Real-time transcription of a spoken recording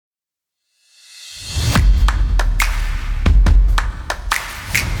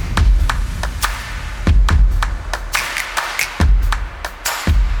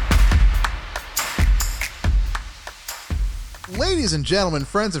Ladies and gentlemen,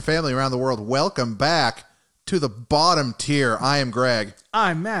 friends and family around the world, welcome back to the bottom tier. I am Greg.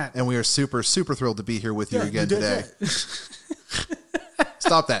 I'm Matt. And we are super, super thrilled to be here with you again today.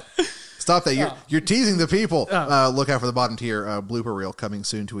 Stop that. Stop that. You're teasing the people. Look out for the bottom tier blooper reel coming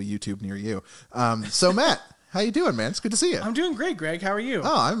soon to a YouTube near you. So, Matt, how you doing, man? It's good to see you. I'm doing great, Greg. How are you?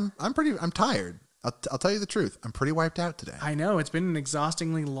 Oh, I'm tired. I'll tell you the truth. I'm pretty wiped out today. I know. It's been an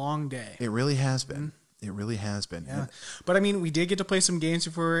exhaustingly long day. It really has been. It really has been. Yeah. But I mean, we did get to play some games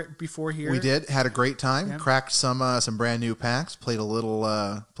before here. We did. Had a great time. Yeah. Cracked some brand new packs. Played a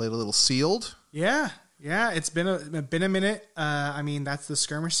little sealed. Yeah. Yeah. It's been a minute. I mean, that's the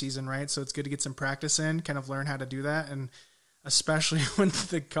skirmish season, right? So it's good to get some practice in, kind of learn how to do that. And especially when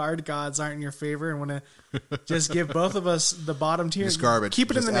the card gods aren't in your favor and want to just give both of us the bottom tier. It's garbage. Keep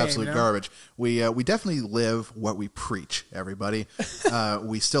it just in the name. Absolute garbage. We definitely live what we preach, everybody.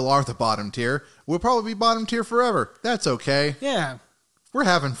 We still are the bottom tier. We'll probably be bottom tier forever. That's okay. Yeah. We're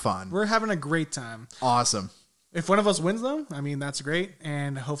having fun. We're having a great time. Awesome. If one of us wins, though, I mean, that's great.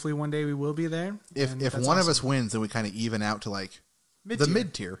 And hopefully one day we will be there. If one of us wins, then we kind of even out to like the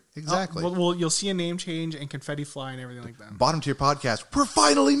mid-tier. Exactly. Well, you'll see a name change and confetti fly and everything like that. Bottom tier podcast. We're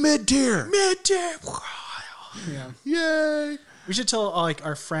finally mid-tier. Mid-tier. Yeah. Yay. We should tell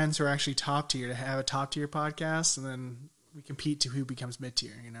our friends who are actually top tier to have a top tier podcast, and then we compete to who becomes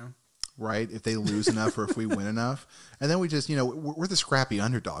mid-tier, Right? If they lose enough or if we win enough. And then we just, we're the scrappy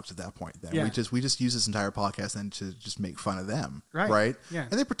underdogs at that point. Then we just use this entire podcast then to just make fun of them. Right? Yeah.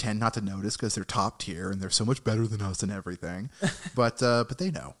 And they pretend not to notice because they're top tier and they're so much better than us and everything. But they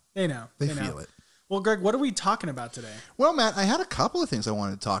know. They know. They feel it. Well, Greg, what are we talking about today? Well, Matt, I had a couple of things I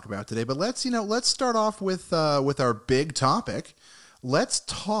wanted to talk about today, but let's start off with our big topic. Let's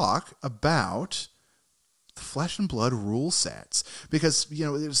talk about Flesh and Blood rule sets, because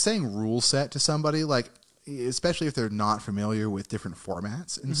saying rule set to somebody, like, especially if they're not familiar with different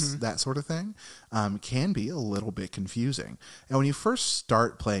formats and that sort of thing, can be a little bit confusing. And when you first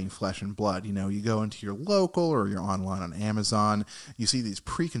start playing Flesh and Blood, you go into your local or you're online on Amazon, you see these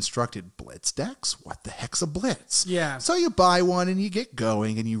pre-constructed Blitz decks. What the heck's a Blitz? Yeah. So you buy one and you get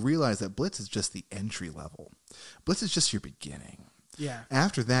going and you realize that Blitz is just the entry level. Blitz is just your beginning. Yeah.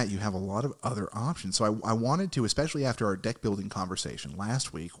 After that, you have a lot of other options. So I wanted to, especially after our deck building conversation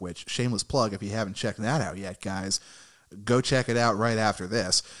last week, which, shameless plug, if you haven't checked that out yet, guys, go check it out right after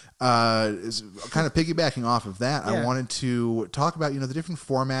this. Is kind of piggybacking off of that, I wanted to talk about, the different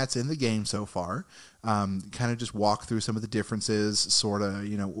formats in the game so far, kind of just walk through some of the differences, sort of,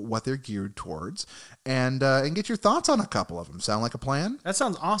 what they're geared towards, and get your thoughts on a couple of them. Sound like a plan? That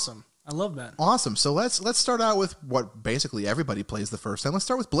sounds awesome. I love that. Awesome. So let's start out with what basically everybody plays the first time. Let's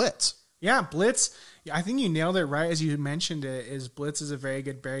start with Blitz. Yeah, Blitz. I think you nailed it right as you mentioned it. Is Blitz is a very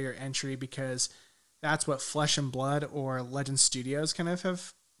good barrier entry because that's what Flesh and Blood or Legend Studios kind of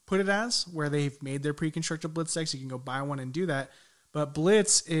have put it as, where they've made their pre-constructed Blitz decks. You can go buy one and do that. But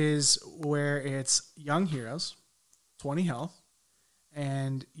Blitz is where it's young heroes, 20 health,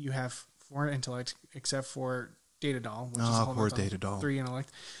 and you have 4 intellect except for Data Doll, which is poor Data Doll. 3 intellect.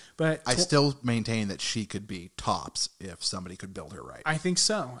 But I still maintain that she could be tops if somebody could build her right. I think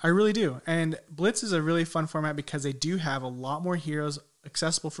so. I really do. And Blitz is a really fun format because they do have a lot more heroes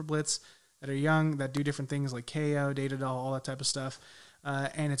accessible for Blitz that are young, that do different things like KO, Data Doll, all that type of stuff.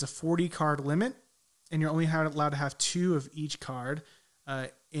 And it's a 40 card limit, and you're only allowed to have 2 of each card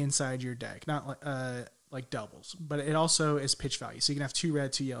inside your deck, not like doubles. But it also is pitch value. So you can have 2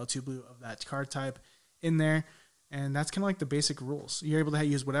 red, 2 yellow, 2 blue of that card type in there. And that's kind of like the basic rules. You're able to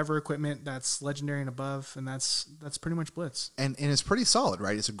use whatever equipment that's legendary and above, and that's pretty much Blitz. And it's pretty solid,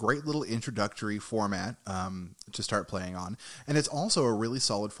 right? It's a great little introductory format to start playing on. And it's also a really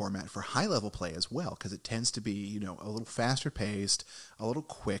solid format for high-level play as well, because it tends to be, a little faster paced, a little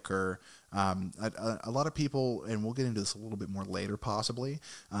quicker. A lot of people, and we'll get into this a little bit more later possibly,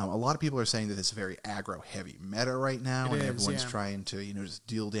 a lot of people are saying that it's a very aggro-heavy meta right now, everyone's trying to, just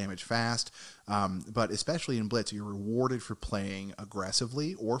deal damage fast. But especially in Blitz, you're rewarded for playing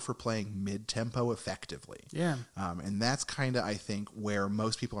aggressively or for playing mid-tempo effectively. Yeah. And that's kind of, I think, where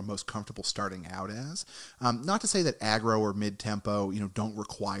most people are most comfortable starting out as. Not to say that aggro or mid-tempo, don't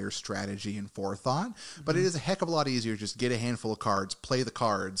require strategy and forethought, but it is a heck of a lot easier to just get a handful of cards, play the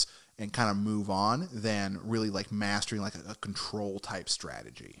cards, and kind of move on than really like mastering like a control type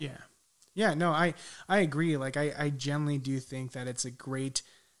strategy. Yeah. Yeah, no, I agree. Like I generally do think that it's a great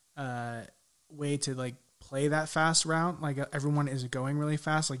way to like play that fast route. Like everyone is going really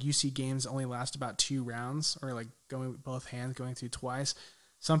fast. Like you see games only last about 2 rounds or like going both hands going through twice.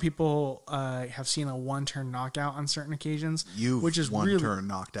 Some people have seen a one-turn knockout on certain occasions. Which is one-turn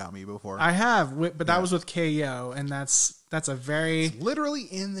knocked out me before. I have, but that was with KO, and that's a very... It's literally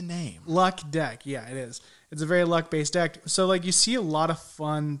in the name. Luck deck. Yeah, it is. It's a very luck-based deck. So, like, you see a lot of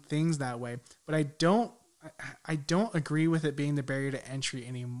fun things that way, but I don't agree with it being the barrier to entry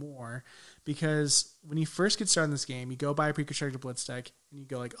anymore, because when you first get started in this game, you go buy a pre-constructed Blitz deck, and you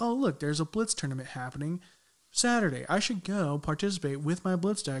go like, oh, look, there's a Blitz tournament happening Saturday. I should go participate with my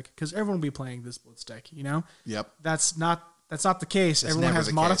Blitz deck because everyone will be playing this Blitz deck, you know? Yep. That's not the case. Everyone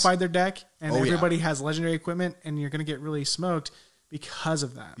has modified their deck, and everybody has legendary equipment, and you're going to get really smoked because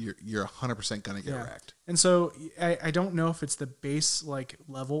of that. You're 100% going to get wrecked. And so I don't know if it's the base like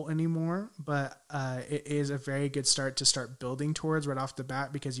level anymore, but it is a very good start to start building towards right off the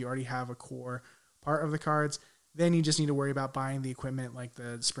bat, because you already have a core part of the cards. Then you just need to worry about buying the equipment like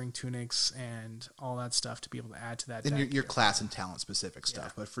the spring tunics and all that stuff to be able to add to that. And your class and talent specific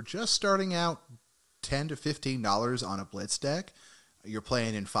stuff. But for just starting out $10 to $15 on a Blitz deck, you're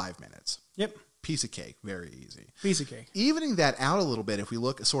playing in 5 minutes. Yep. Piece of cake. Very easy. Piece of cake. Evening that out a little bit, if we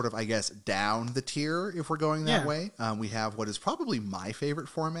look sort of, I guess, down the tier, if we're going that way, we have what is probably my favorite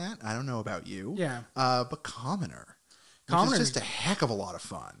format. I don't know about you. Yeah. But Commoner. Which is just a heck of a lot of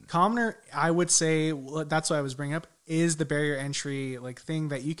fun. Commoner, I would say, that's what I was bringing up, is the barrier entry like thing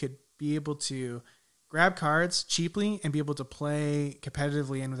that you could be able to grab cards cheaply and be able to play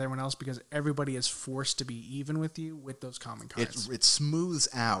competitively in with everyone else, because everybody is forced to be even with you with those common cards. It smooths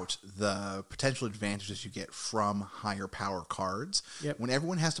out the potential advantages you get from higher power cards. Yep. When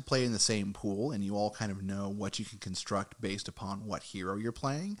everyone has to play in the same pool and you all kind of know what you can construct based upon what hero you're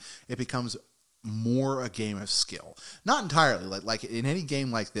playing, it becomes more a game of skill. Not entirely. Like in any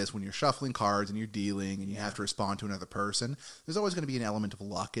game like this, when you're shuffling cards and you're dealing and you have to respond to another person, there's always going to be an element of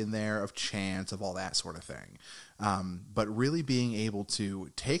luck in there, of chance, of all that sort of thing. But really being able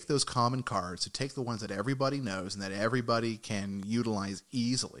to take those common cards, to take the ones that everybody knows and that everybody can utilize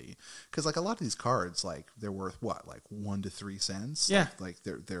easily. Because like a lot of these cards, like they're worth what? Like 1 to 3 cents? Yeah. Like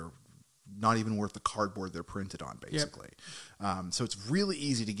they're not even worth the cardboard they're printed on, basically. Yep. So it's really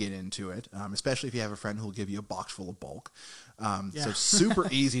easy to get into it, especially if you have a friend who will give you a box full of bulk. So super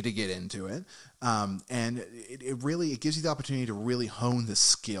easy to get into it. And it gives you the opportunity to really hone the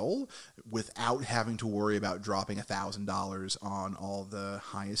skill without having to worry about dropping $1,000 on all the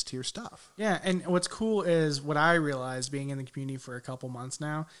highest tier stuff. Yeah, and what's cool is what I realized being in the community for a couple months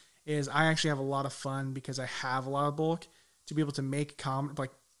now is I actually have a lot of fun because I have a lot of bulk to be able to make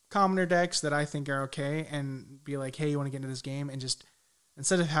commoner decks that I think are okay and be like, hey, you want to get into this game? And just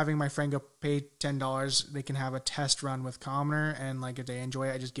instead of having my friend go pay $10, they can have a test run with commoner, and like if they enjoy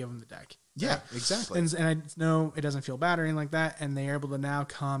it, I just give them the deck. Yeah, right? Exactly. And I know it doesn't feel bad or anything like that, and they're able to now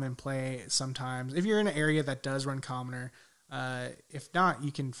come and play sometimes. If you're in an area that does run commoner, if not,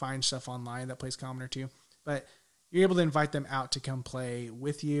 you can find stuff online that plays commoner too. But you're able to invite them out to come play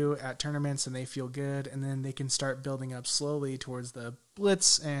with you at tournaments, and they feel good, and then they can start building up slowly towards the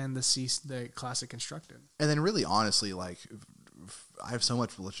Blitz and the Classic Constructed. And then really honestly, like I have so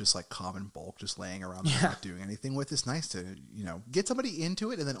much just like common bulk just laying around that I'm not doing anything with. It's nice to, get somebody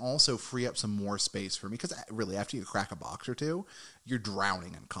into it and then also free up some more space for me, because really after you crack a box or two, you're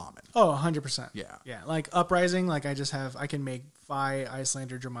drowning in common. Oh, 100%. Yeah. Yeah, like Uprising, like I can make FaB,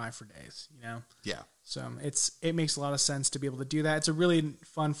 Icelander, Dramai for days, Yeah. So it makes a lot of sense to be able to do that. It's a really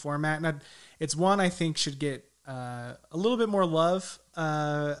fun format. And it's one I think should get a little bit more love.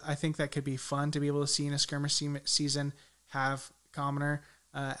 I think that could be fun to be able to see in a skirmish season, have commoner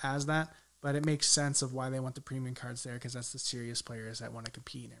as that. But it makes sense of why they want the premium cards there, because that's the serious players that want to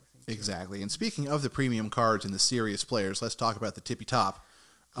compete and everything. Exactly. And speaking of the premium cards and the serious players, let's talk about the tippy top.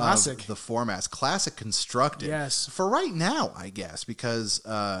 Classic. Of the formats. Classic Constructed. Yes. For right now, I guess, because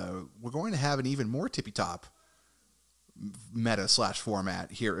we're going to have an even more tippy-top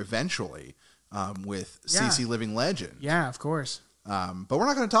meta/format here eventually with CC Living Legend. Yeah, of course. But we're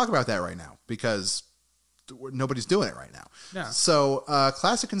not going to talk about that right now because nobody's doing it right now. No. So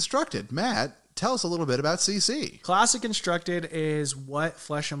Classic Constructed. Matt, tell us a little bit about CC. Classic Constructed is what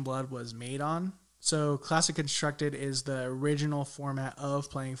Flesh and Blood was made on. So Classic Constructed is the original format of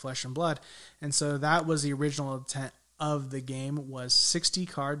playing Flesh and Blood. And so that was the original intent of the game, was 60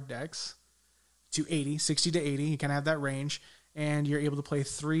 card decks to 80, 60 to 80. You kind of have that range. And you're able to play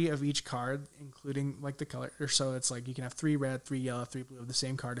 3 of each card, including like the color. So it's like you can have 3 red, 3 yellow, 3 blue of the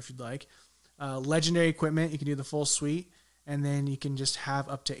same card if you'd like. Legendary equipment, you can do the full suite. And then you can just have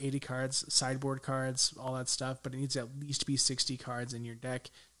up to 80 cards, sideboard cards, all that stuff. But it needs to at least be 60 cards in your deck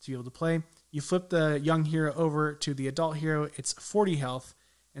to be able to play. You flip the young hero over to the adult hero. It's 40 health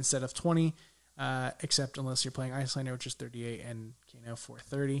instead of 20. except unless you're playing Icelander, which is 38, and Kano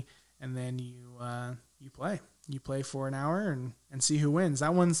 430, and then you play for an hour and see who wins.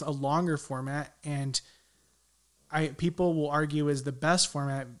 That one's a longer format, and people will argue is the best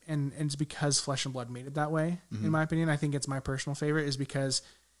format, and it's because Flesh and Blood made it that way. In my opinion, I think it's my personal favorite, is because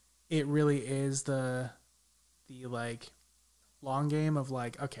it really is the like long game of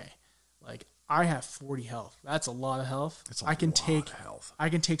like, okay, like I have 40 health. That's a lot of health. I can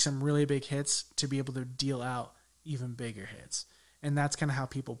take some really big hits to be able to deal out even bigger hits. And that's kind of how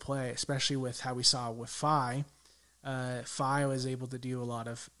people play, especially with how we saw with FaB. FaB was able to do a lot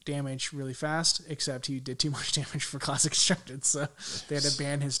of damage really fast, except he did too much damage for Classic Constructed, so they had to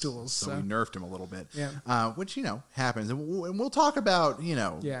ban his tools. So we nerfed him a little bit, which, happens. And we'll talk about,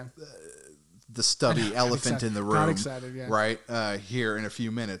 the stubby elephant in the room, right here in a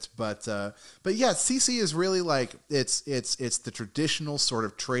few minutes. But yeah, CC is really like it's the traditional sort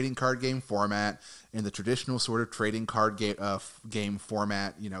of trading card game format in the traditional sort of trading card game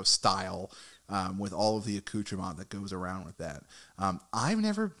format, style, with all of the accoutrement that goes around with that. I've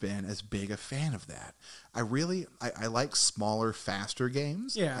never been as big a fan of that. I like smaller, faster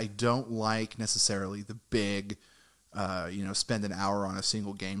games. Yeah. I don't like necessarily the big, spend an hour on a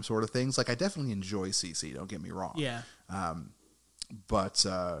single game sort of things. Like, I definitely enjoy CC, don't get me wrong. Yeah. But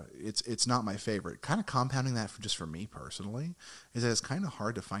it's not my favorite. Kind of compounding that for me personally is that it's kind of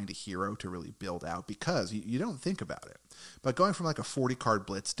hard to find a hero to really build out because you don't think about it. But going from like a 40 card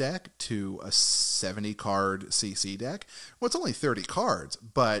Blitz deck to a 70 card CC deck, well, it's only 30 cards,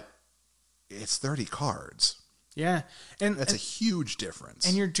 but it's 30 cards. Yeah, and that's a huge difference.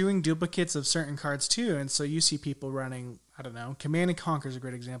 And you're doing duplicates of certain cards too, and so you see people running, I don't know, Command and Conquer is a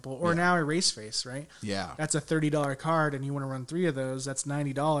great example, or now Erase Face, right? Yeah, that's a $30 card, and you want to run 3 of those. That's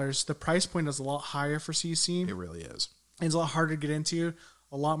 $90. The price point is a lot higher for CC. It really is. It's a lot harder to get into.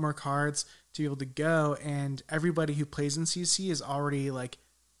 A lot more cards to be able to go, and everybody who plays in CC is already like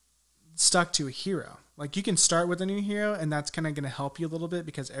stuck to a hero. Like, you can start with a new hero, and that's kind of going to help you a little bit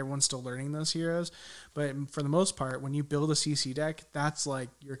because everyone's still learning those heroes. But for the most part, when you build a CC deck, that's like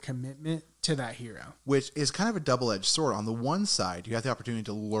your commitment to that hero. Which is kind of a double-edged sword. On the one side, you have the opportunity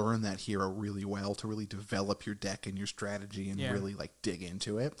to learn that hero really well, to really develop your deck and your strategy and really like dig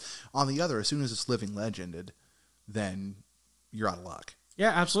into it. On the other, as soon as it's living legended, then you're out of luck. Yeah,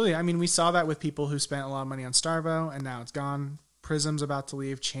 absolutely. I mean, we saw that with people who spent a lot of money on Starvo, and now it's gone. Prism's about to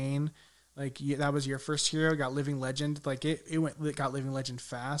leave. Chain. Like, that was your first hero, got Living Legend. Like, it got Living Legend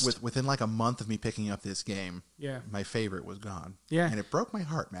fast. Within like a month of me picking up this game, yeah, my favorite was gone. Yeah. And it broke my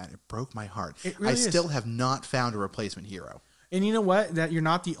heart, man. It broke my heart. Really still have not found a replacement hero. And you know what? That you're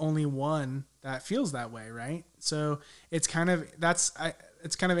not the only one that feels that way, right? So it's kind of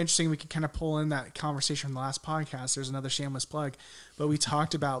interesting. We could kind of pull in that conversation from the last podcast. There's another shameless plug, but we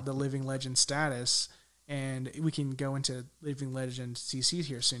talked about the Living Legend status. And we can go into Living Legend CC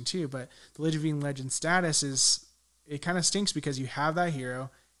here soon too. But the Living Legend status it kind of stinks because you have that hero,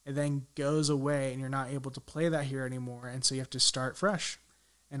 it then goes away and you're not able to play that hero anymore. And so you have to start fresh.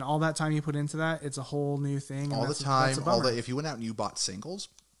 And all that time you put into that, it's a whole new thing. All the time, if you went out and you bought singles,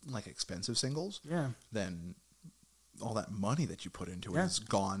 like expensive singles, then all that money that you put into it is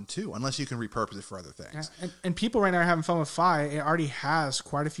gone too, unless you can repurpose it for other things. Yeah. And people right now are having fun with FaB. It already has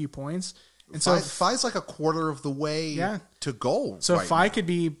quite a few points. And so FaB's like a quarter of the way to gold. So FaB could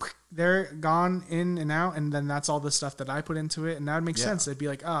be, they're gone in and out, and then that's all the stuff that I put into it, and that would make sense. They'd be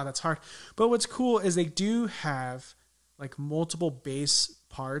like, oh, that's hard. But what's cool is they do have like multiple base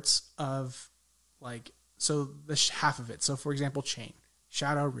parts of like, so the half of it. So for example, Chain,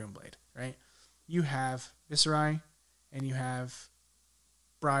 Shadow, Runeblade, right? You have Viserai, and you have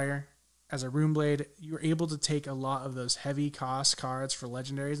Briar. As a Runeblade, you're able to take a lot of those heavy cost cards for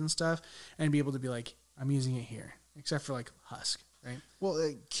legendaries and stuff and be able to be like, I'm using it here, except for like Husk, right?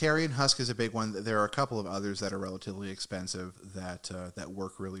 Well, Carrion Husk is a big one. There are a couple of others that are relatively expensive that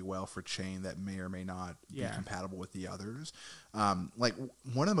work really well for Chain that may or may not be compatible with the others. Like,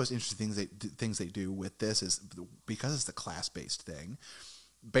 one of the most interesting things they do with this is, because it's the class-based thing,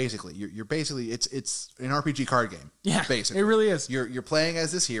 basically, you're basically it's an RPG card game. Yeah, basically, it really is. You're playing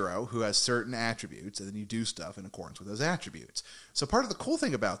as this hero who has certain attributes, and then you do stuff in accordance with those attributes. So part of the cool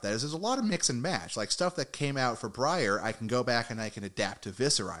thing about that is there's a lot of mix and match. Like, stuff that came out for Briar, I can go back and I can adapt to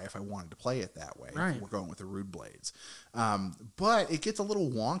Viserai if I wanted to play it that way. Right. We're going with the Rude Blades. But it gets a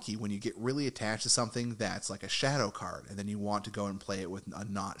little wonky when you get really attached to something that's like a shadow card, and then you want to go and play it with a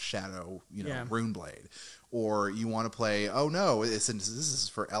not shadow, Rune Blade. Or you want to play, oh no, this is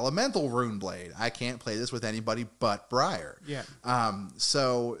for elemental Runeblade. I can't play this with anybody but Briar. Yeah.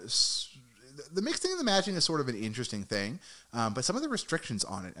 So the mixing and the matching is sort of an interesting thing, but some of the restrictions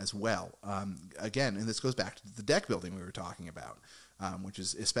on it as well. Again, and this goes back to the deck building we were talking about, which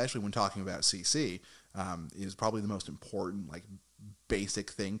is, especially when talking about CC, is probably the most important, like, basic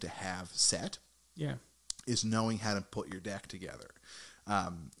thing to have set. Yeah. Is knowing how to put your deck together.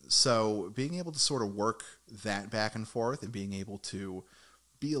 So being able to sort of work that back and forth and being able to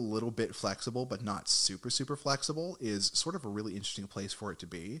be a little bit flexible, but not super, super flexible, is sort of a really interesting place for it to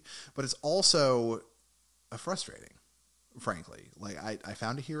be. But it's also frustrating, frankly. Like, I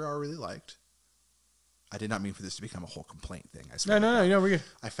found a hero I really liked. I did not mean for this to become a whole complaint thing. I swear. No, we're good.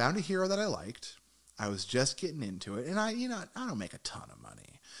 I found a hero that I liked. I was just getting into it, and I don't make a ton of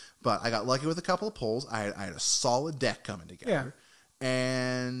money, but I got lucky with a couple of pulls. I had a solid deck coming together,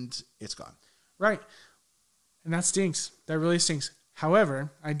 and it's gone. Right, and that stinks. That really stinks.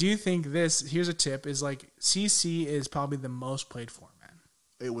 However, I do think here's a tip, is like CC is probably the most played format.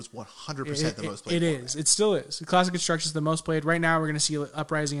 It was 100% the most played format. It is. It still is. Classic Construction is the most played. Right now, we're going to see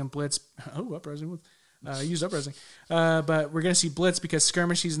Uprising and Blitz. Oh, Uprising. Use Uprising. But we're going to see Blitz because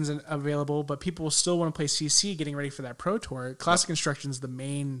Skirmish season's available, but people will still want to play CC getting ready for that Pro Tour. Classic Construction is the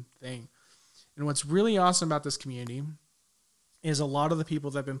main thing. And what's really awesome about this community is a lot of the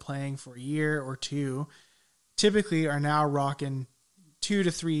people that have been playing for a year or two typically are now rocking 2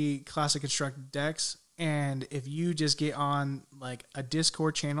 to 3 Classic Construct decks. And if you just get on like a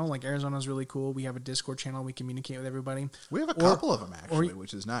Discord channel, like Arizona's really cool. We have a Discord channel. We communicate with everybody. We have a couple of them, actually,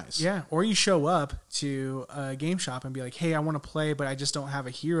 which is nice. Yeah. Or you show up to a game shop and be like, hey, I want to play, but I just don't have a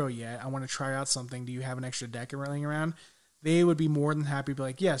hero yet. I want to try out something. Do you have an extra deck running around? They would be more than happy to be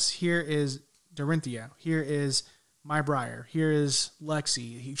like, yes, here is Dorinthia. Here is My Briar. Here is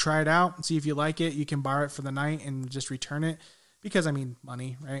Lexi. You try it out and see if you like it. You can borrow it for the night and just return it. Because, I mean,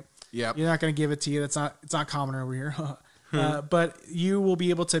 money, right? Yeah. You're not going to give it to you. It's not common over here. But you will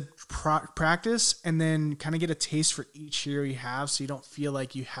be able to practice and then kind of get a taste for each hero you have, so you don't feel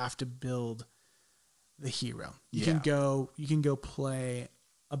like you have to build the hero. You can go play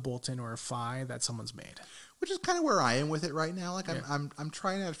a Bolton or a FaB that someone's made. Which is kind of where I am with it right now. Like, I'm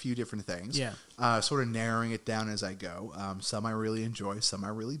trying out a few different things. Yeah. Sort of narrowing it down as I go. Some I really enjoy, some I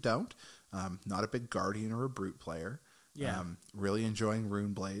really don't. Not a big Guardian or a Brute player. Yeah. Really enjoying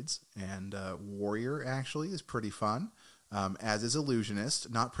Rune Blades, and Warrior actually is pretty fun, as is Illusionist.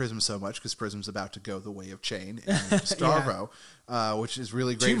 Not Prism so much, because Prism's about to go the way of Chain, and Starvo, which is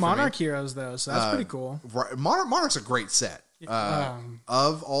really great. 2 Monarch heroes, though, so that's pretty cool. Right, Monarch's a great set.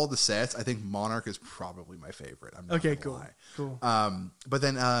 Of all the sets, I think Monarch is probably my favorite. I'm not gonna lie. Cool. But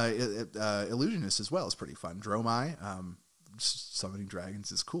then Illusionist as well is pretty fun. Dromai, summoning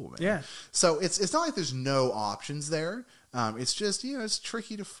dragons is cool, man. Yeah. So it's not like there's no options there. It's just, it's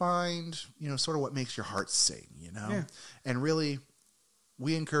tricky to find, sort of what makes your heart sing, Yeah. And really,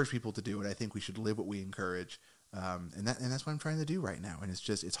 we encourage people to do it. I think we should live what we encourage. And that's what I'm trying to do right now. And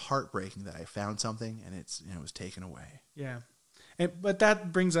it's heartbreaking that I found something and it was taken away. Yeah. But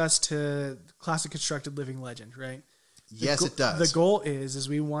that brings us to Classic Constructed Living Legend, right? Yes, it does. The goal is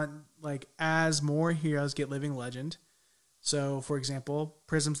we want, like, as more heroes get Living Legend. So, for example,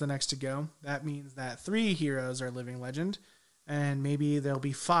 Prism's the next to go. That means that 3 heroes are Living Legend, and maybe there'll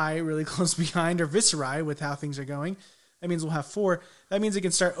be 5 really close behind, or Viserai with how things are going. That means we'll have 4. That means it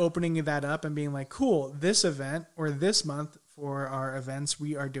can start opening that up and being like, cool, this event or this month for our events,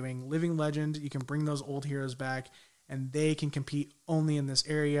 we are doing Living Legend. You can bring those old heroes back, and they can compete only in this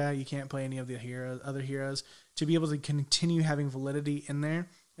area. You can't play any of the other heroes, to be able to continue having validity in there.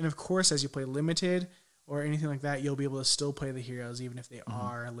 And of course, as you play Limited or anything like that, you'll be able to still play the heroes, even if they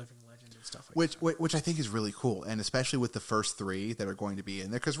are Living Legend and stuff like that. Which I think is really cool, and especially with the first 3 that are going to be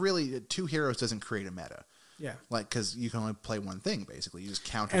in there, because really 2 heroes doesn't create a meta. Yeah. Like, because you can only play one thing, basically. You just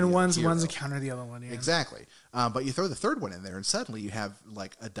counter and the one's hero. a counter the other one, yeah. Exactly. But you throw the 3rd one in there, and suddenly you have,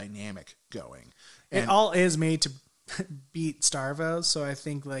 like, a dynamic going. And it all is made to beat Starvo, so I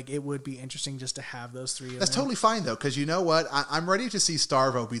think, like, it would be interesting just to have those 3 in That's there. totally fine, though, because you know what? I'm ready to see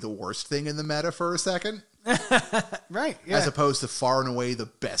Starvo be the worst thing in the meta for a second. Right, yeah. As opposed to far and away the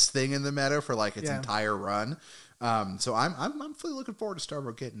best thing in the meta for, like, its entire run. So I'm fully looking forward to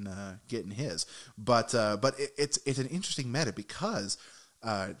Starvo getting his. But it's an interesting meta because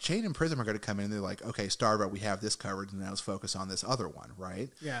Chain and Prism are going to come in and they're like, okay, Starvo, we have this covered, and now let's focus on this other one, right?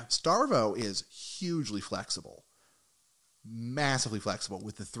 Yeah. Starvo is hugely flexible. Massively flexible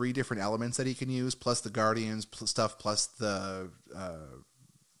with the 3 different elements that he can use, plus the Guardians stuff, plus the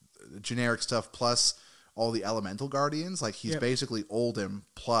generic stuff, plus all the elemental Guardians. Like, he's basically Oldhim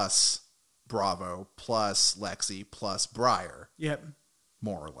plus Bravo plus Lexi plus Briar. Yep.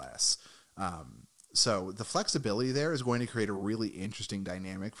 More or less. So the flexibility there is going to create a really interesting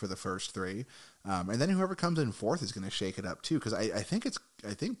dynamic for the first three. And then whoever comes in fourth is going to shake it up too. Because I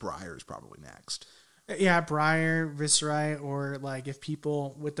think Briar is probably next. Yeah, Briar, Viserai, or like if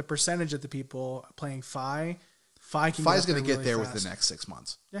people with the percentage of the people playing FaB can FaB's going to get really there fast. with the next 6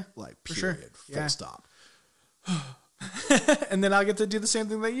 months. Yeah, like for period, sure. full stop. And then I'll get to do the same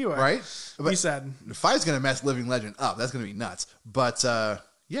thing that you are. Right? But, you said FaB's going to mess Living Legend up. That's going to be nuts. But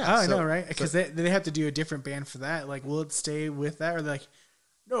yeah, I know, right? Because they have to do a different ban for that. Like, will it stay with that, or like,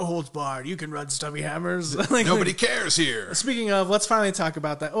 no holds barred, you can run stubby hammers? Like, nobody cares here. Speaking of, let's finally talk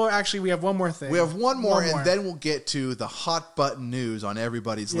about that. Oh, actually, we have one more thing. We have one more, and then we'll get to the hot button news on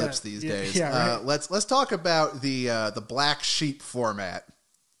everybody's lips these days. Yeah, right. Let's talk about the black sheep format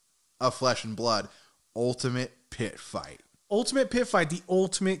of Flesh and Blood, Ultimate Pit Fight. Ultimate Pit Fight, the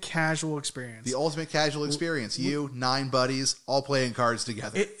ultimate casual experience. The ultimate casual experience. You, 9 buddies, all playing cards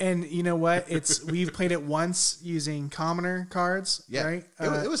together. And you know what? We've played it once using commoner cards. Yeah, right?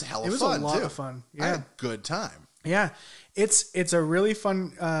 It was hella fun. It was a lot of fun. Yeah, I had a good time. Yeah, it's a really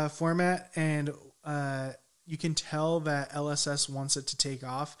fun format, and you can tell that LSS wants it to take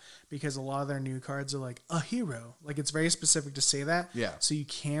off because a lot of their new cards are like a hero. Like, it's very specific to say that. Yeah. So you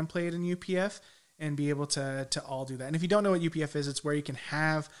can play it in UPF and be able to all do that. And if you don't know what UPF is, it's where you can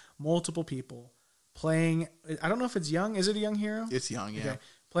have multiple people playing. I don't know if it's young. Is it a young hero? It's young, yeah. Okay.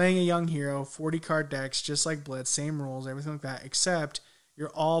 Playing a young hero, 40 card decks, just like Blitz, same rules, everything like that, except you're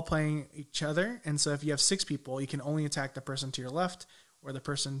all playing each other. And so if you have 6 people, you can only attack the person to your left or the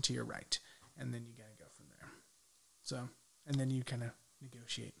person to your right. And then you got to go from there. So, and then you kind of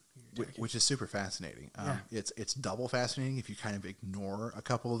negotiate. Which is super fascinating. It's double fascinating if you kind of ignore a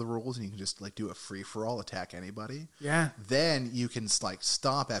couple of the rules and you can just like do a free for all, attack anybody. Yeah. Then you can like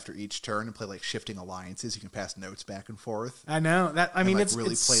stop after each turn and play like shifting alliances. You can pass notes back and forth. I know that. I mean, like it's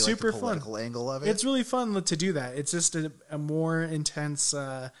really it's play super like the political fun. Angle of it. It's really fun to do that. It's just a more intense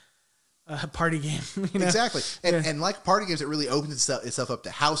party game. You know? Exactly. And like party games, it really opens itself up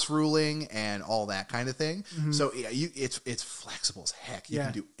to house ruling and all that kind of thing. Mm-hmm. So yeah, it's flexible as heck. You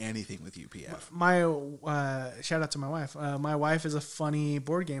can do anything with UPF. My shout out to my wife. My wife is a funny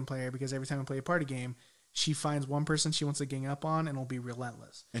board game player because every time we play a party game, she finds one person she wants to gang up on and will be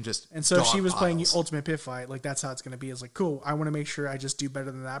relentless. And so if she was playing Ultimate Pit Fight, like that's how it's going to be. It's like, cool, I want to make sure I just do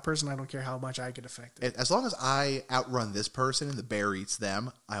better than that person. I don't care how much I get affected. As long as I outrun this person and the bear eats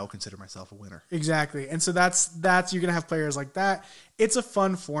them, I'll consider myself a winner. Exactly. And so that's you're going to have players like that. It's a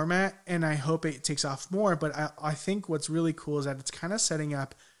fun format, and I hope it takes off more. But I think what's really cool is that it's kind of setting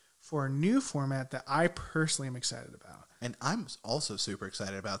up for a new format that I personally am excited about. And I'm also super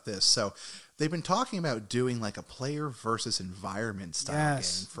excited about this. So they've been talking about doing like a player versus environment style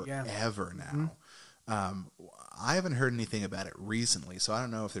game forever now. Mm-hmm. I haven't heard anything about it recently, so I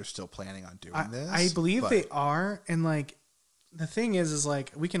don't know if they're still planning on doing this. I believe they are. And like the thing is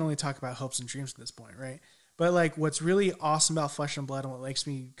like we can only talk about hopes and dreams at this point, right? But like what's really awesome about Flesh and Blood and what makes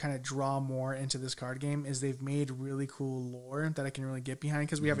me kind of draw more into this card game is they've made really cool lore that I can really get behind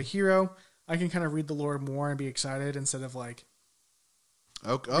because we have a hero. I can kind of read the lore more and be excited instead of like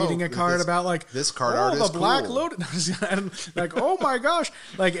reading a card about like this card art is the Black cool. Lotus. Like, oh my gosh!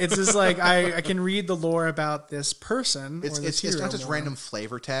 Like it's just like I can read the lore about this person. It's not just random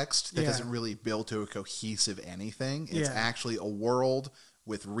flavor text that doesn't really build to a cohesive anything. It's actually a world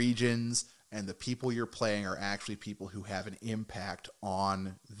with regions, and the people you're playing are actually people who have an impact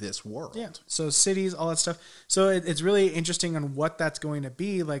on this world. Yeah. So cities, all that stuff. So it's really interesting on what that's going to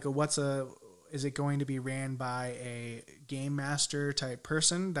be. Like, is it going to be ran by a game master type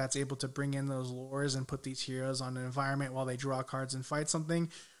person that's able to bring in those lores and put these heroes on an environment while they draw cards and fight something?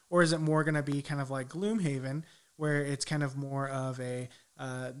 Or is it more going to be kind of like Gloomhaven, where it's kind of more of a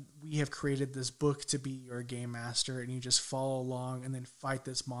we have created this book to be your game master and you just follow along and then fight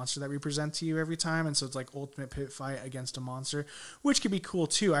this monster that we present to you every time. And so it's like ultimate pit fight against a monster, which could be cool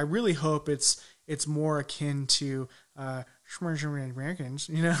too. I really hope it's more akin to Americans,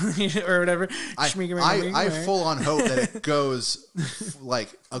 you know, or whatever. I full on hope that it goes like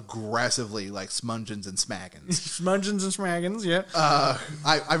aggressively like Smungeons and Smaggins. Smungeons and Smaggins, yeah.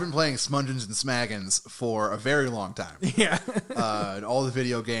 I've been playing Smungeons and Smaggins for a very long time. Yeah. And all the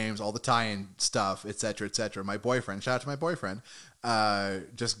video games, all the tie-in stuff, etc., etc. My boyfriend, shout out to my boyfriend,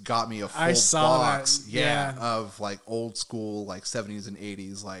 just got me a full box, of like old school, like 70s and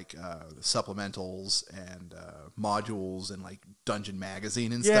 80s, like supplementals and modules and like Dungeon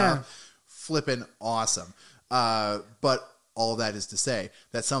Magazine and stuff. Flipping awesome. But all that is to say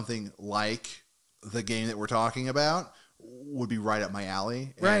that something like the game that we're talking about would be right up my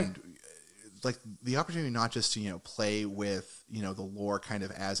alley. Right. And like the opportunity not just to play with the lore kind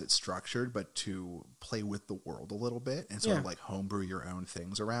of as it's structured, but to play with the world a little bit and sort of like homebrew your own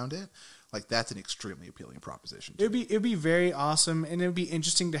things around it. Like that's an extremely appealing proposition. It'd be very awesome, and it'd be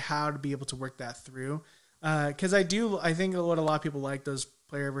interesting to be able to work that through. Because I think what a lot of people like those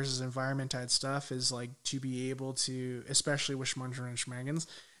player versus environment type stuff is like to be able to, especially with Schmuncher and Schmagans,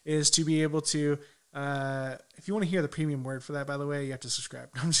 is to be able to. If you want to hear the premium word for that, by the way, you have to subscribe.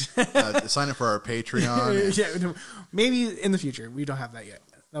 Sign up for our Patreon. Yeah, maybe in the future. We don't have that yet.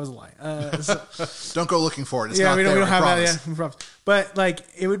 That was a lie. Don't go looking for it. It's not we don't have that yet. But like,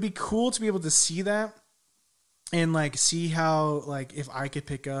 it would be cool to be able to see that and like see how like if I could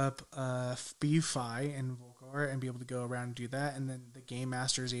pick up FaB and Volcar and be able to go around and do that, and then the game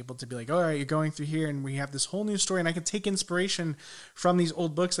master is able to be like, all right, you're going through here, and we have this whole new story, and I can take inspiration from these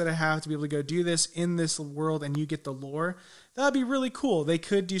old books that I have to be able to go do this in this world, and you get the lore. That'd be really cool. They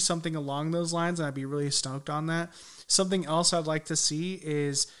could do something along those lines, and I'd be really stoked on that. Something else I'd like to see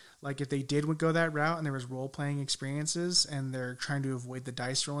is like if they did go that route and there was role-playing experiences and they're trying to avoid the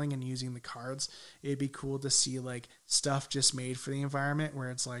dice rolling and using the cards, it'd be cool to see like stuff just made for the environment where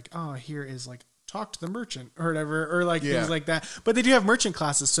it's like, oh, here is like talk to the merchant or whatever, or like things like that. But they do have merchant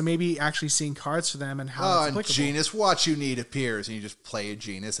classes, so maybe actually seeing cards for them and how it's applicable. Genus, what you need appears, and you just play a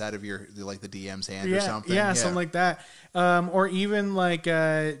genus out of your like the DM's hand or something. Yeah, something like that. Or even like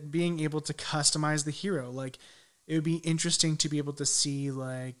being able to customize the hero. Like it would be interesting to be able to see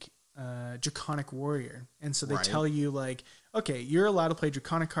like Draconic Warrior, and so they tell you like, okay, you're allowed to play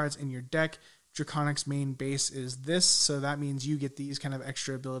Draconic cards in your deck. Draconic's main base is this, so that means you get these kind of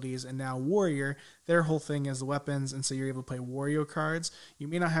extra abilities. And now Warrior, their whole thing is the weapons, and so you're able to play Wario cards. You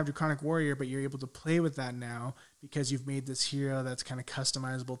may not have Draconic Warrior, but you're able to play with that now because you've made this hero that's kind of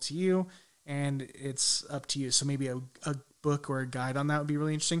customizable to you, and it's up to you. So maybe a book or a guide on that would be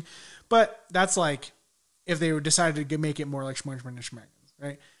really interesting. But that's like if they decided to make it more like Schmorgman and Schmaggins,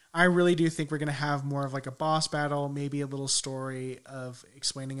 right? I really do think we're going to have more of like a boss battle, maybe a little story of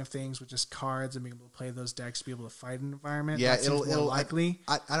explaining of things with just cards and being able to play those decks, be able to fight an environment. Yeah, it'll likely.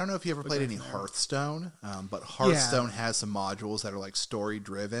 I don't know if you ever played any Hearthstone, but Hearthstone has some modules that are like story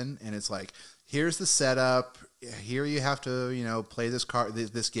driven, and it's like, here's the setup. Here you have to, play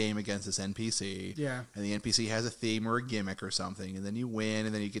this game against this NPC. Yeah. And the NPC has a theme or a gimmick or something, and then you win,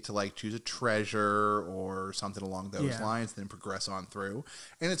 and then you get to like choose a treasure or something along those lines, then progress on through.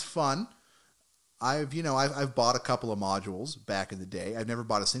 And it's fun. I've bought a couple of modules back in the day. I've never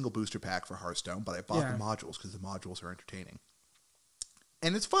bought a single booster pack for Hearthstone, but I bought the modules because the modules are entertaining.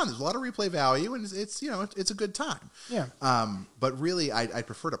 And it's fun. There's a lot of replay value, and it's a good time. Yeah. But really, I'd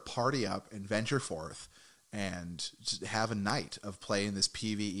prefer to party up and venture forth and just have a night of playing this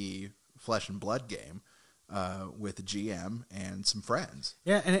PvE Flesh and Blood game with a GM and some friends.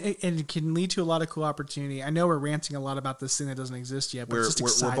 Yeah, and it can lead to a lot of cool opportunity. I know we're ranting a lot about this thing that doesn't exist yet, but it's just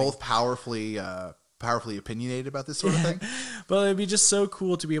exciting. We're both powerfully opinionated about this sort of thing. But it'd be just so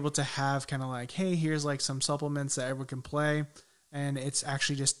cool to be able to have kind of like, hey, here's like some supplements that everyone can play, and it's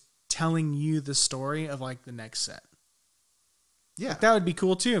actually just telling you the story of like the next set. Yeah, like, that would be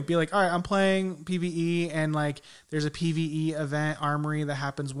cool too. Be like, all right, I'm playing PvE, and like there's a PvE event armory that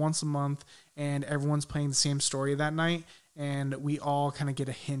happens once a month, and everyone's playing the same story that night, and we all kind of get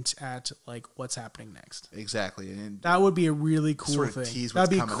a hint at like what's happening next. Exactly, and that would be a really cool thing. That'd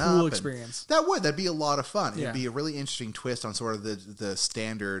be a cool experience. That'd be a lot of fun. It'd be a really interesting twist on sort of the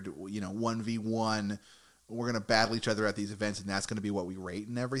standard 1v1. We're going to battle each other at these events, and that's going to be what we rate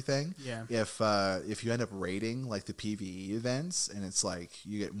and everything. Yeah. If you end up rating like the PvE events, and it's like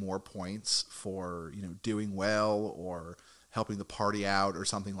you get more points for doing well or helping the party out or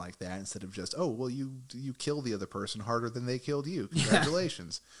something like that, instead of just you kill the other person harder than they killed you.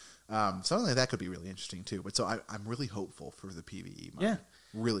 Congratulations. Something like that could be really interesting too. But so I'm really hopeful for the PvE. Yeah.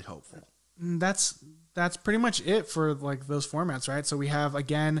 Really hopeful. That's pretty much it for like those formats, right? So we have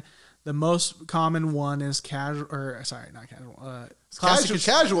again. The most common one is casual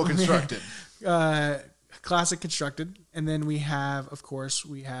constructed. Classic constructed. And then we have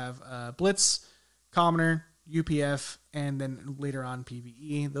Blitz, Commoner, UPF, and then later on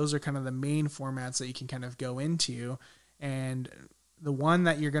PvE. Those are kind of the main formats that you can kind of go into. And the one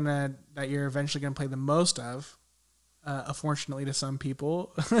that you're eventually gonna play the most of, unfortunately to some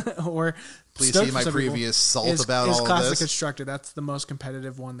people, or please see my previous salt about all of this. Classic Constructed. That's the most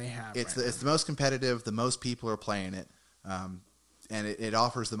competitive one they have. It's the most competitive. The most people are playing it, and it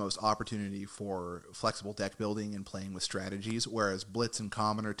offers the most opportunity for flexible deck building and playing with strategies. Whereas Blitz and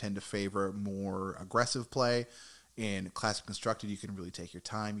Commoner tend to favor more aggressive play. In Classic Constructed, you can really take your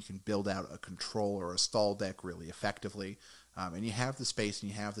time. You can build out a control or a stall deck really effectively. and you have the space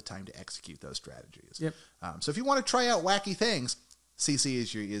and you have the time to execute those strategies. Yep. So if you want to try out wacky things, CC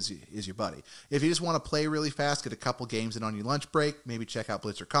is your buddy. If you just want to play really fast, get a couple games in on your lunch break, maybe check out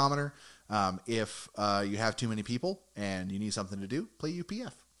Blitz or Commoner. If you have too many people and you need something to do, play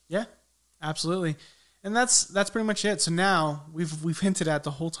UPF. Yeah, absolutely. And that's pretty much it. So now we've hinted at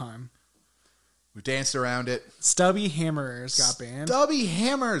the whole time. We've danced around it. Stubby Hammerers got banned. Stubby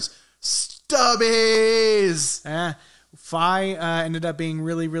Hammers. Stubbies. Yeah. FaB ended up being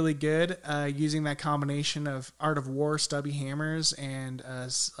really, really good using that combination of Art of War, Stubby Hammers, and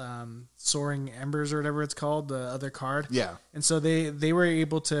Soaring Embers or whatever it's called, the other card. Yeah. And so they were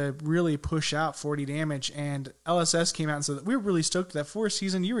able to really push out 40 damage, and LSS came out and said that we were really stoked that 4th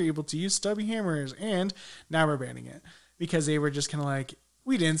season you were able to use Stubby Hammers, and now we're banning it. Because they were just kind of like,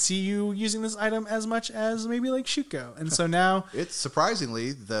 we didn't see you using this item as much as maybe like Shuko. And so now... It's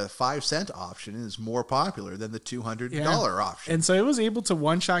surprisingly, the 5-cent option is more popular than the $200 option. And so it was able to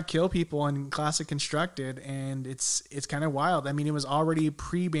one-shot kill people in Classic Constructed, and it's kind of wild. I mean, it was already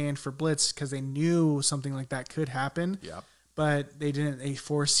pre-banned for Blitz because they knew something like that could happen. Yep. But they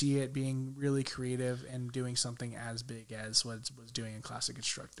foresee it being really creative and doing something as big as what it was doing in Classic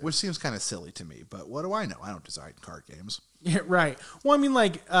Constructed. Which seems kind of silly to me, but what do I know? I don't design card games. Yeah, right. Well, I mean,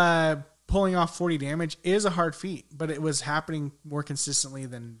 like, pulling off 40 damage is a hard feat, but it was happening more consistently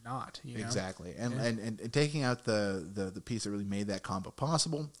than not. You know? Exactly. And taking out the piece that really made that combo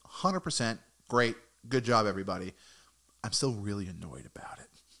possible, 100%, great, good job, everybody. I'm still really annoyed about it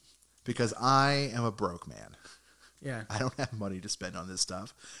because I am a broke man. Yeah. I don't have money to spend on this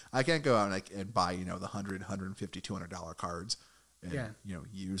stuff. I can't go out and buy, the $100, $150, $200 cards and,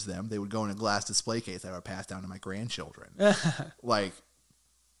 use them. They would go in a glass display case that I would pass down to my grandchildren. Like,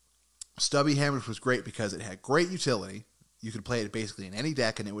 Stubby Hammers was great because it had great utility. You could play it basically in any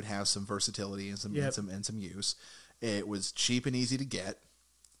deck and it would have some versatility and some use. It was cheap and easy to get.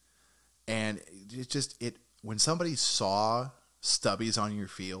 And when somebody saw Stubbies on your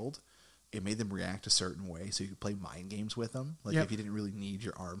field, it made them react a certain way, so you could play mind games with them. Like, if you didn't really need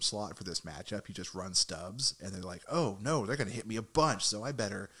your arm slot for this matchup, you just run Stubbs, and they're like, oh, no, they're going to hit me a bunch, so I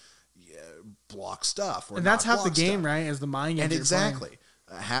better block stuff. And that's half the game, right, is the mind game. And exactly.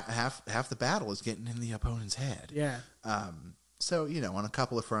 Half the battle is getting in the opponent's head. Yeah. So, on a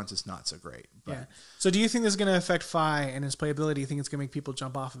couple of fronts, it's not so great. But, yeah. So do you think this is going to affect FaB and his playability? Do you think it's going to make people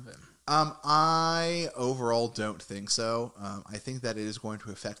jump off of it? I overall don't think so. I think that it is going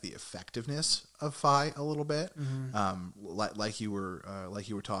to affect the effectiveness of FaB a little bit. Mm-hmm. Like you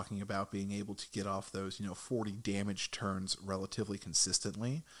were talking about being able to get off those 40 damage turns relatively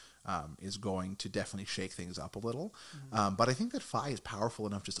consistently is going to definitely shake things up a little. Mm-hmm. But I think that FaB is powerful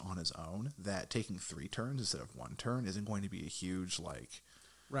enough just on his own that taking 3 turns instead of 1 turn isn't going to be a huge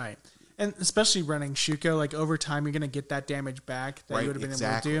right. And especially running Shuko, like over time, you're going to get that damage back that you would have been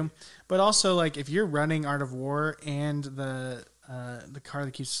able to do. But also, like if you're running Art of War and the card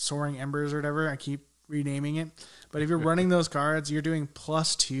that keeps Soaring Embers or whatever, I keep renaming it. But if you're running those cards, you're doing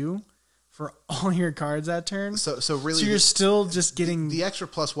 +2 for all your cards that turn. So really, so you're still just getting the extra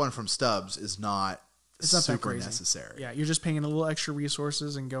 +1 from Stubbs is not super necessary. Yeah, you're just paying a little extra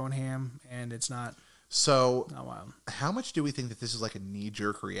resources and going ham, and it's not. So, not wild. How much do we think that this is like a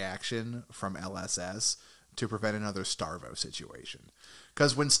knee-jerk reaction from LSS to prevent another Starvo situation?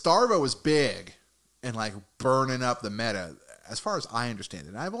 Because when Starvo was big and like burning up the meta, as far as I understand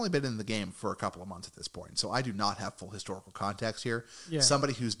it, and I've only been in the game for a couple of months at this point, so I do not have full historical context here. Yeah.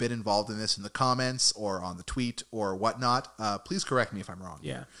 Somebody who's been involved in this in the comments or on the tweet or whatnot, please correct me if I'm wrong.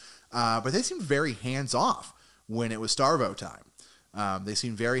 Yeah. But they seemed very hands-off when it was Starvo time. They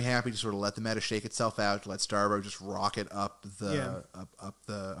seem very happy to sort of let the meta shake itself out, to let Starvo just rocket up the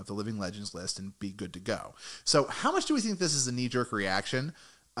Living Legends list and be good to go. So how much do we think this is a knee-jerk reaction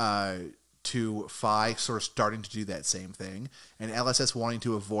to FaB sort of starting to do that same thing, and LSS wanting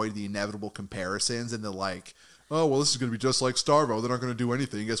to avoid the inevitable comparisons and the oh, well, this is going to be just like Starvo. They're not going to do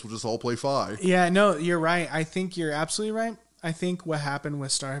anything. I guess we'll just all play FaB. Yeah, no, you're right. I think you're absolutely right. I think what happened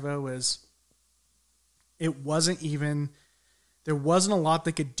with Starvo was there wasn't a lot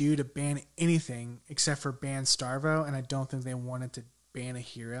they could do to ban anything except for ban Starvo, and I don't think they wanted to ban a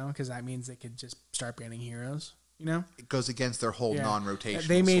hero because that means they could just start banning heroes. It goes against their whole non-rotation.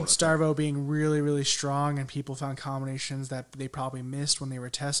 They made Starvo being really, really strong, and people found combinations that they probably missed when they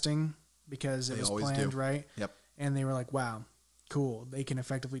were testing because it was planned, right? Yep. And they were like, wow, cool. They can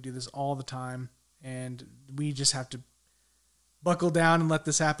effectively do this all the time, and we just have to buckle down and let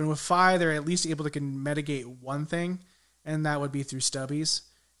this happen. With FaB, they're at least able to mitigate one thing, and that would be through Stubbies.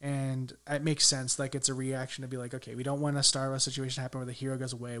 And it makes sense. Like, it's a reaction to be like, okay, we don't want a Star Wars situation to happen where the hero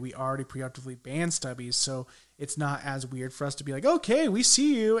goes away. We already preemptively banned stubbies, so it's not as weird for us to be like, okay, we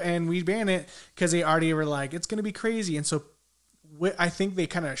see you and we ban it, because they already were like, it's going to be crazy. And so I think they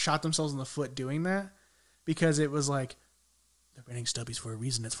kind of shot themselves in the foot doing that, because it was like, they're banning stubbies for a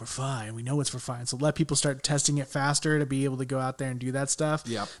reason. It's for FaB, and we know it's for FaB. And so let people start testing it faster to be able to go out there and do that stuff.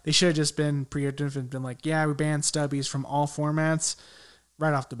 Yep. They should have just been preemptive and been like, yeah, we banned stubbies from all formats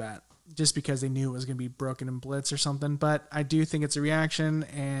right off the bat, just because they knew it was going to be broken in Blitz or something. But I do think it's a reaction,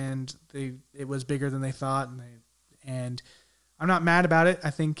 and it was bigger than they thought, and I'm not mad about it. I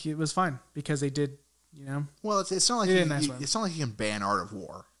think it was fine because they did, Well, it's not like it's not like you can ban Art of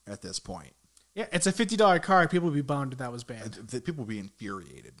War at this point. Yeah, it's a $50 card. People would be bummed if that was banned. People would be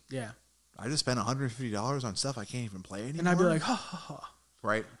infuriated. Yeah, I just spent $150 on stuff I can't even play anymore. And I'd be like, ha ha ha.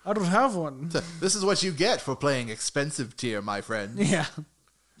 Right? I don't have one. This is what you get for playing expensive tier, my friend. Yeah.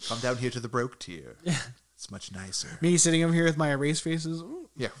 Come down here to the broke tier. Yeah. It's much nicer. Me sitting over here with my erase faces. Ooh.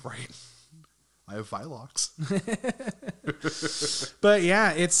 Yeah, right. I have Vilox. But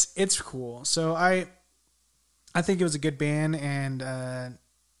yeah, it's cool. So I think it was a good ban, and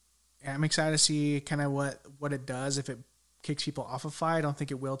I'm excited to see kind of what it does if it kicks people off of FaB. I don't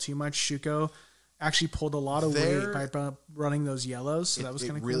think it will too much. Shuko actually pulled a lot of weight by running those yellows, so that was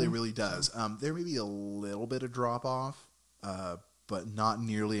kind of cool. It really, really does. There may be a little bit of drop off, but not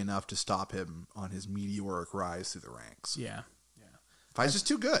nearly enough to stop him on his meteoric rise through the ranks. Yeah. FaB's just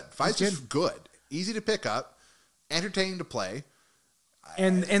too good. FaB's just good. Easy to pick up, entertaining to play.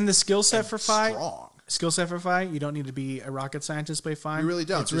 And the skill set for FaB, strong. Skill set for FaB, you don't need to be a rocket scientist to play FaB. You really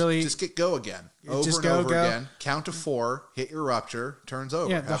don't. Just get go again. Over and over again. Count to 4, hit your rupture, turns over.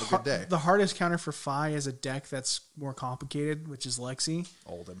 Yeah, have a good day. The hardest counter for FaB is a deck that's more complicated, which is Lexi.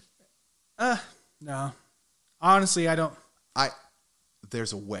 Oldhim. No. Honestly, I don't.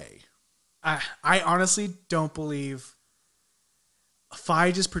 There's a way. I honestly don't believe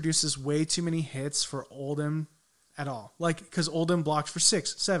FaB just produces way too many hits for Oldhim at all. Like, because Oldhim blocks for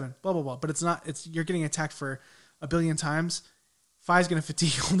 6, 7, blah, blah, blah. But it's not, you're getting attacked for a billion times. FaB's going to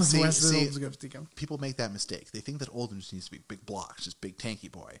fatigue Oldhim. The rest of Oldhim's going to fatigue him. People make that mistake. They think that Oldhim just needs to be big blocks, just big tanky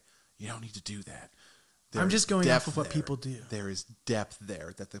boy. You don't need to do that. I'm just going off of what people do. There is depth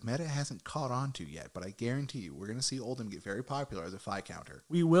there that the meta hasn't caught on to yet, but I guarantee you we're going to see Oldhim get very popular as a FaB counter.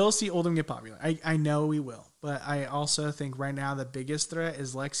 We will see Oldhim get popular. I know we will. But I also think right now the biggest threat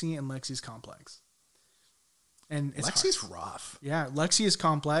is Lexi and Lexi's complex. And Lexi's rough. Yeah, Lexi is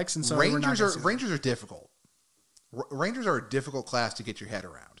complex, and so Rangers are difficult. Rangers are a difficult class to get your head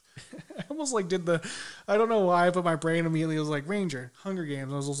around. I almost did I don't know why, but my brain immediately was like Ranger, Hunger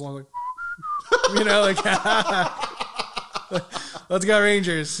Games. I was also like, let's go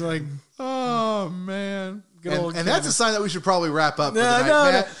Rangers. Like, oh man. And that's a sign that we should probably wrap up.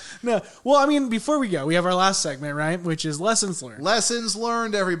 No. Well, I mean, before we go, we have our last segment, right? Which is Lessons Learned. Lessons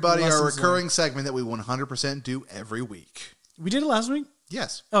Learned, everybody. Our recurring segment that we 100% do every week. We did it last week?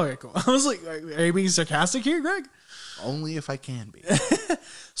 Yes. Okay, cool. I was like, are you being sarcastic here, Greg? Only if I can be.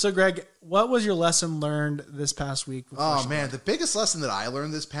 So, Greg, what was your lesson learned this past week? Oh, man. The biggest lesson that I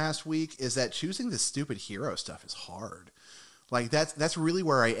learned this past week is that choosing this stupid hero stuff is hard. Like, that's really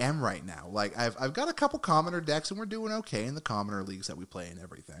where I am right now. Like, I've got a couple commoner decks, and we're doing okay in the commoner leagues that we play and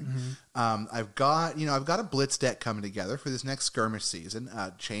everything. Mm-hmm. I've got a Blitz deck coming together for this next skirmish season.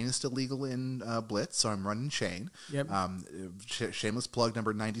 Chain is still legal in Blitz, so I'm running Chain. Yep. Shameless plug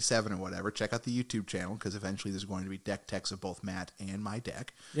number 97 or whatever. Check out the YouTube channel, because eventually there's going to be deck techs of both Matt and my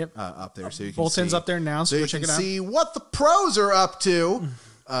deck up there. So you can Bolton's up there now, so you check can it out. see what the pros are up to,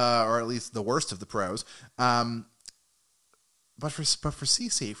 or at least the worst of the pros. But for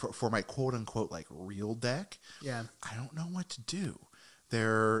CC, for my quote unquote like real deck, I don't know what to do.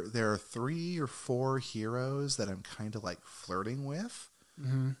 There are 3 or 4 heroes that I'm kind of like flirting with,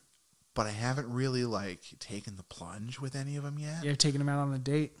 but I haven't really like taken the plunge with any of them yet. You're taking them out on a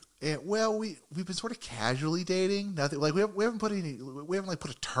date. Well, we've been sort of casually dating. Nothing like we haven't put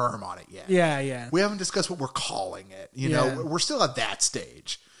a term on it yet. Yeah. We haven't discussed what we're calling it. You know, we're still at that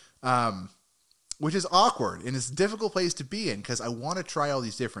stage. Which is awkward, and it's a difficult place to be in because I want to try all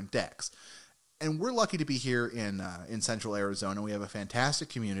these different decks. And we're lucky to be here in Central Arizona. We have a fantastic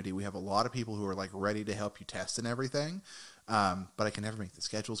community. We have a lot of people who are like ready to help you test and everything. But I can never make the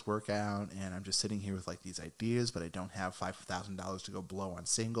schedules work out, and I'm just sitting here with like these ideas, but I don't have $5,000 to go blow on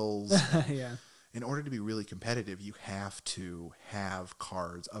singles. Yeah. In order to be really competitive, you have to have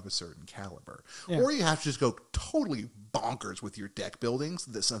cards of a certain caliber. Yeah. Or you have to just go totally bonkers with your deck buildings.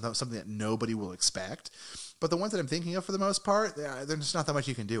 That's something that nobody will expect. But the ones that I'm thinking of for the most part, there's just not that much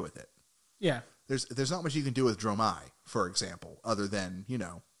you can do with it. Yeah. There's not much you can do with Dromai, for example, other than,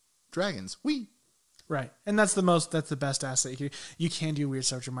 dragons. Whee! Right. And that's the best asset. You can do weird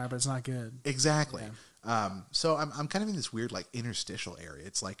stuff with your mind, but it's not good. Exactly. Yeah. So I'm kind of in this weird like interstitial area.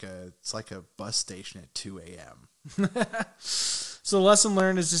 It's like a bus station at 2 a.m. So the lesson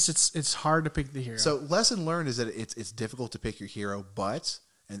learned is just it's hard to pick the hero. So lesson learned is that it's difficult to pick your hero, but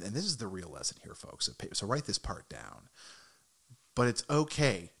and this is the real lesson here, folks. So write this part down. But it's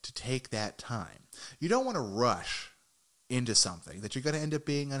okay to take that time. You don't want to rush into something that you're going to end up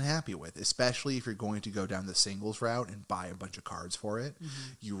being unhappy with, especially if you're going to go down the singles route and buy a bunch of cards for it.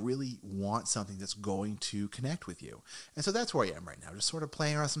 Mm-hmm. You really want something that's going to connect with you. And so that's where I am right now, just sort of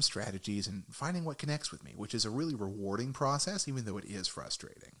playing around some strategies and finding what connects with me, which is a really rewarding process, even though it is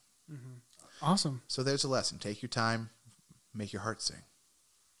frustrating. Mm-hmm. Awesome. So there's a lesson. Take your time, make your heart sing.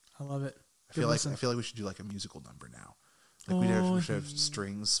 I love it. I feel like we should do like a musical number now. Like we should have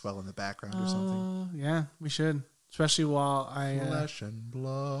strings swell in the background or something. Yeah, we should. Especially while I... Flesh and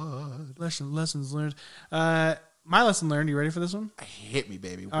blood. Lessons learned. My lesson learned. You ready for this one? Hit me,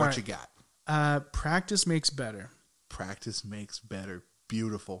 baby. All what right. you got? Practice makes better. Practice makes better.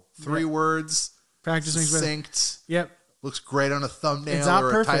 Beautiful. 3 words. Practice makes better. Succinct. Yep. Looks great on a thumbnail it's not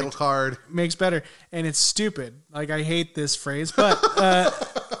or perfect. a title card. Makes better. And it's stupid. Like, I hate this phrase. But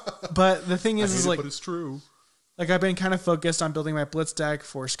but the thing is like... but it's true. Like, I've been kind of focused on building my Blitz deck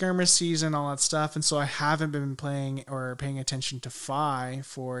for skirmish season, all that stuff. And so I haven't been playing or paying attention to FaB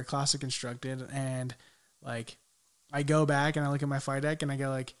for Classic Constructed. And, like, I go back and I look at my FaB deck and I go,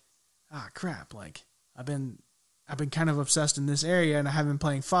 like, crap. Like, I've been kind of obsessed in this area and I haven't been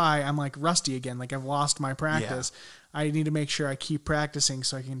playing FaB. I'm, like, rusty again. Like, I've lost my practice. Yeah. I need to make sure I keep practicing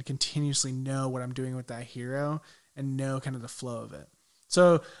so I can continuously know what I'm doing with that hero and know kind of the flow of it.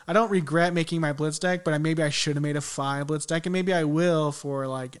 So I don't regret making my Blitz deck, but maybe I should have made a FaB Blitz deck, and maybe I will for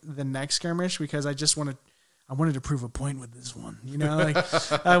like the next skirmish because I wanted to prove a point with this one. You know, like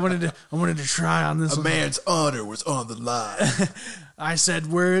I wanted to try on this. A man's honor was on the line. I said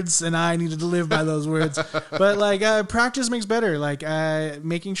words, and I needed to live by those words. But like practice makes better. Like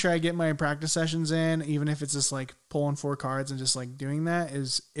making sure I get my practice sessions in, even if it's just like pulling 4 cards and just like doing that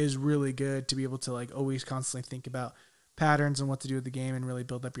is really good to be able to like always constantly think about patterns and what to do with the game and really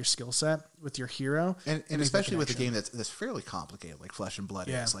build up your skill set with your hero. And especially with a game that's fairly complicated, like Flesh and Blood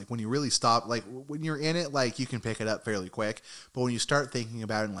is. Like when you really stop, like when you're in it, like you can pick it up fairly quick. But when you start thinking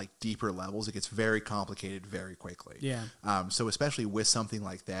about it in like deeper levels, it gets very complicated very quickly. Yeah. So especially with something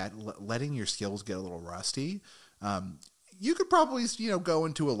like that, letting your skills get a little rusty, you could probably, go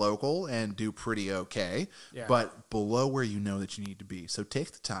into a local and do pretty okay, but below where you know that you need to be. So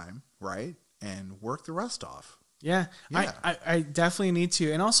take the time, right, and work the rust off. Yeah. I definitely need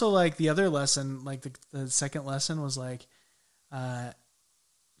to. And also, like, the other lesson, like, the second lesson was, like,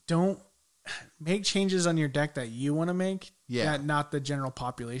 don't make changes on your deck that you want to make, that not the general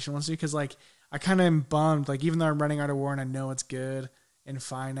population wants to. Because, like, I kind of am bummed. Like, even though I'm running Art of War and I know it's good and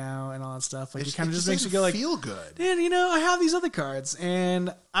fine now and all that stuff, like, it kind of just makes me go, like, feel good. Dude, I have these other cards,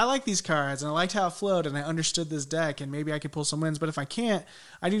 and I like these cards, and I liked how it flowed, and I understood this deck, and maybe I could pull some wins, but if I can't,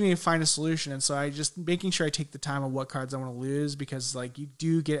 I do need to find a solution. And so I just making sure I take the time of what cards I want to lose, because like you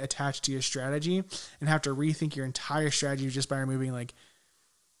do get attached to your strategy and have to rethink your entire strategy just by removing like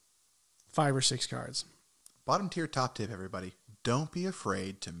 5 or 6 cards. Bottom tier, top tip, everybody. Don't be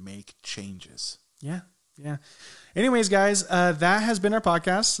afraid to make changes. Yeah. Anyways, guys, that has been our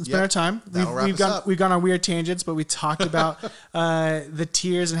podcast. It's been our time. We've gone on weird tangents, but we talked about the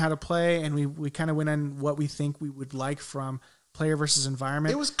tiers and how to play, and we kind of went on what we think we would like from player versus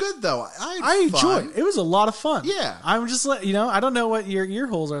environment. It was good though. I enjoyed it. It was a lot of fun. Yeah. I'm just I don't know what your ear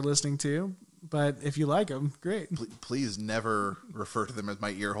holes are listening to, but if you like them, great. Please never refer to them as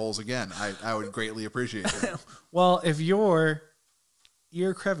my ear holes again. I would greatly appreciate it. Well, if your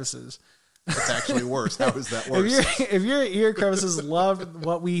ear crevices. It's actually worse. How is that worse? If your ear crevices loved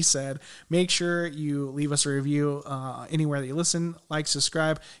what we said, make sure you leave us a review anywhere that you listen. Like,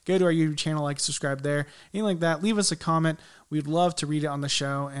 subscribe. Go to our YouTube channel, like, subscribe there. Anything like that. Leave us a comment. We'd love to read it on the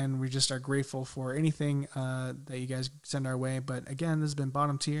show, and we just are grateful for anything that you guys send our way. But again, this has been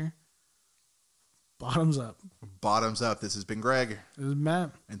Bottom Tier. Bottoms up. Bottoms up. This has been Greg. This is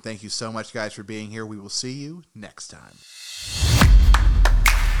Matt. And thank you so much, guys, for being here. We will see you next time.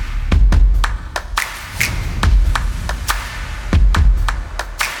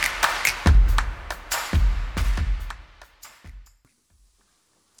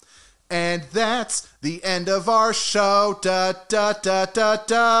 And that's the end of our show. Da, da, da, da,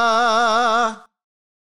 da.